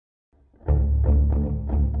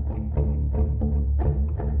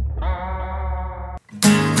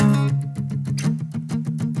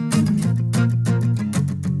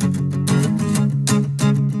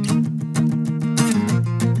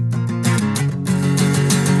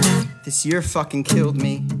This year fucking killed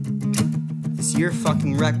me. This year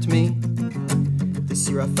fucking wrecked me. This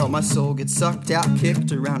year I felt my soul get sucked out,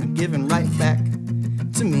 kicked around and given right back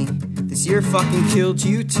to me. This year fucking killed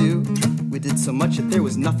you too. We did so much that there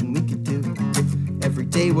was nothing we could do. Every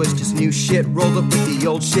day was just new shit, rolled up with the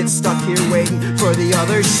old shit, stuck here waiting for the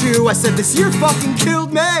other shoe. I said this year fucking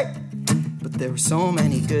killed me. But there were so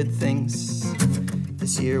many good things.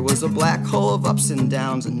 This year was a black hole of ups and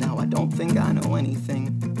downs, and now I don't think I know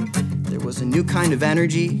anything. There was a new kind of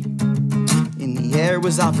energy. In the air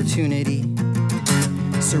was opportunity.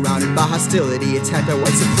 Surrounded by hostility, attacked by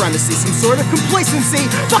white supremacy, some sort of complacency.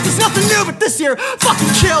 Fuck, it's nothing new, but this year fucking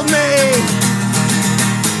killed me.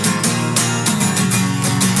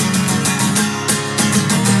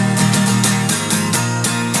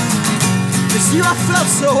 This year I felt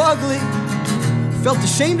so ugly, felt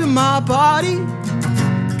ashamed of my body.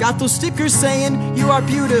 Got those stickers saying you are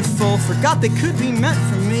beautiful, forgot they could be meant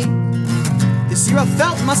for me. This year I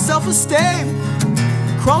felt my self-esteem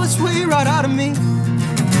crawl its way right out of me.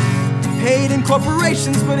 Paid in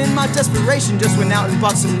corporations, but in my desperation just went out and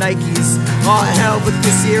bought some Nikes. Oh hell, but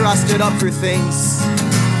this year I stood up for things.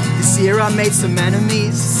 This year I made some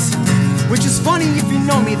enemies. Which is funny, if you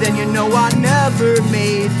know me then you know I never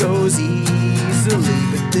made those easily.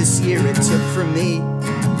 But this year it took from me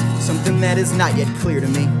something that is not yet clear to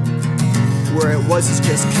me. Where it was is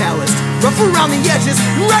just calloused, rough around the edges,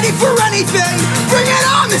 ready for anything. Bring it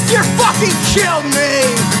on, this year fucking killed me.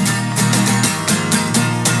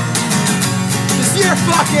 This year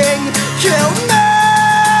fucking killed me.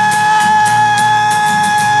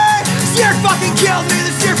 This year fucking killed me.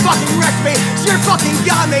 This year fucking wrecked me. This year fucking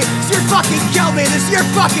got me. This year fucking killed me. This year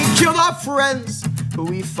fucking killed our friends, but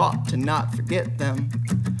we fought to not forget them.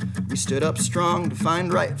 We stood up strong to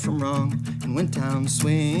find right from wrong and went down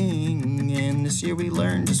swinging. This year we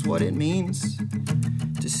learned just what it means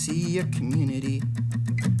to see a community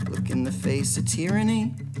look in the face of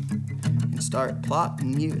tyranny and start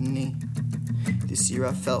plotting mutiny. This year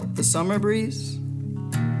I felt the summer breeze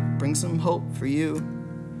bring some hope for you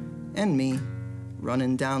and me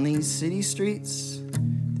running down these city streets.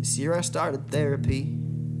 This year I started therapy,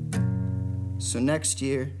 so next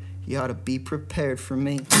year you ought to be prepared for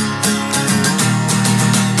me.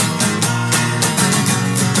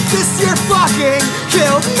 This year fucking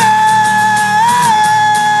killed me.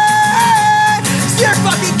 This year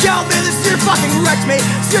fucking killed me. This year fucking wrecked me.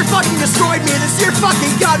 This year fucking destroyed me. This year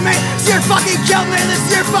fucking got me. This year fucking killed me. This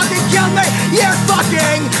year fucking killed me. Year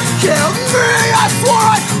fucking killed me. I swore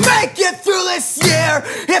I'd make it through this year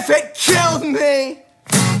if it killed me.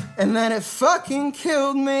 And then it fucking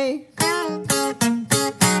killed me.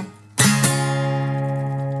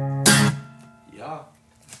 Ja.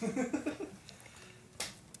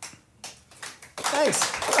 Thanks.